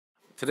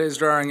Today's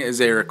drawing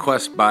is a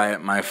request by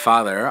my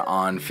father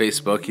on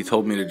Facebook. He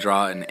told me to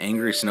draw an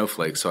angry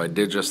snowflake, so I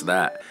did just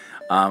that.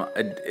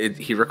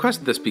 He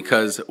requested this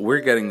because we're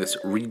getting this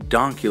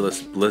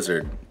redonkulous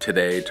blizzard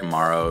today,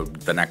 tomorrow,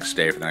 the next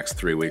day, for the next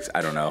 3 weeks.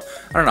 I don't know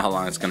how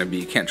long it's going to be.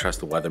 You can't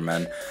trust the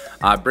weathermen.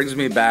 It brings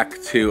me back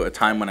to a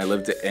time when I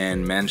lived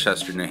in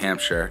Manchester, New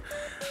Hampshire,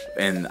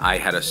 and I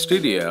had a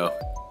studio,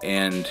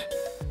 and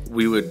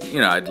we would,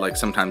 I'd like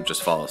sometimes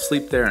just fall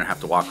asleep there and have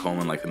to walk home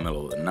in like the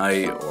middle of the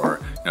night, or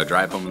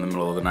drive home in the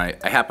middle of the night.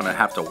 I happened to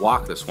have to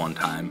walk this one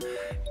time,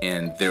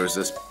 and there was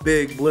this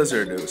big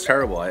blizzard. It was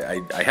terrible.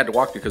 I had to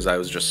walk because I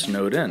was just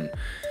snowed in.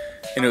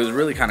 And it was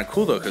really kind of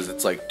cool though, because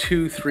it's like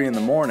 2, 3 in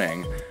the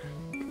morning,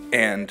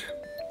 and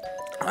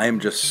I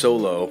am just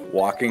solo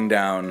walking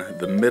down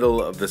the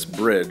middle of this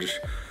bridge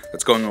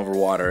that's going over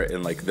water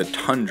in like the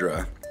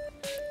tundra.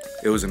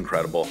 It was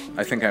incredible.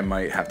 I think I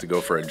might have to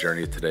go for a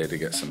journey today to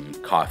get some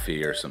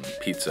coffee or some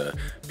pizza.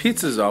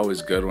 Pizza's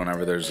always good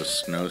whenever there's a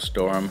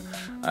snowstorm.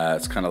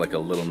 It's kind of like a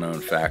little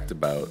known fact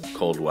about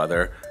cold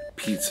weather.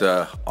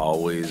 Pizza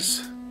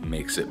always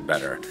makes it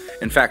better.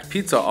 In fact,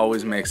 pizza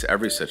always makes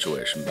every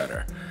situation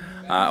better.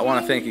 I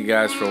want to thank you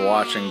guys for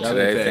watching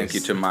today. Thank you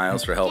to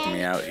Miles for helping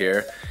me out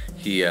here.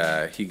 He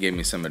gave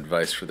me some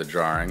advice for the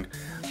drawing.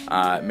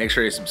 Make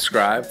sure you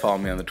subscribe, follow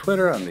me on the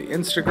Twitter, on the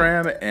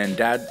Instagram, and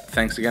Dad,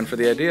 thanks again for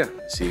the idea.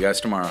 See you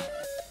guys tomorrow.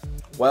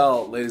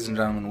 Well, ladies and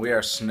gentlemen, we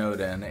are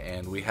snowed in,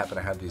 and we happen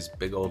to have these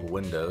big old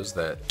windows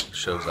that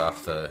shows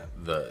off the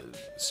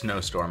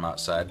snowstorm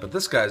outside, but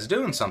this guy's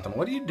doing something.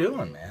 What are you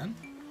doing, man?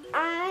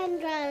 I'm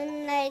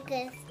drawing like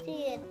a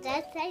street.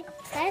 That's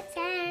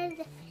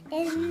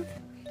in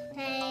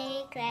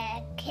like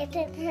a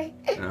kitten.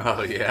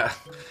 Oh yeah.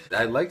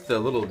 I like the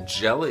little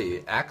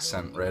jelly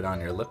accent right on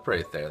your lip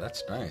right there.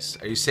 That's nice.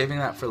 Are you saving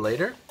that for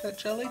later, that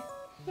jelly?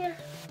 Yeah.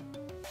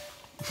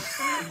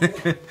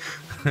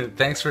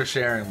 Thanks for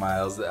sharing,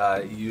 Miles.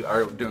 You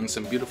are doing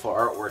some beautiful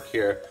artwork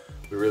here.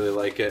 We really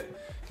like it.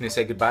 Can you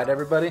say goodbye to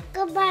everybody?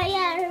 Goodbye,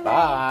 everybody.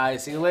 Bye.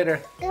 See you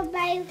later.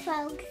 Goodbye,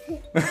 folks.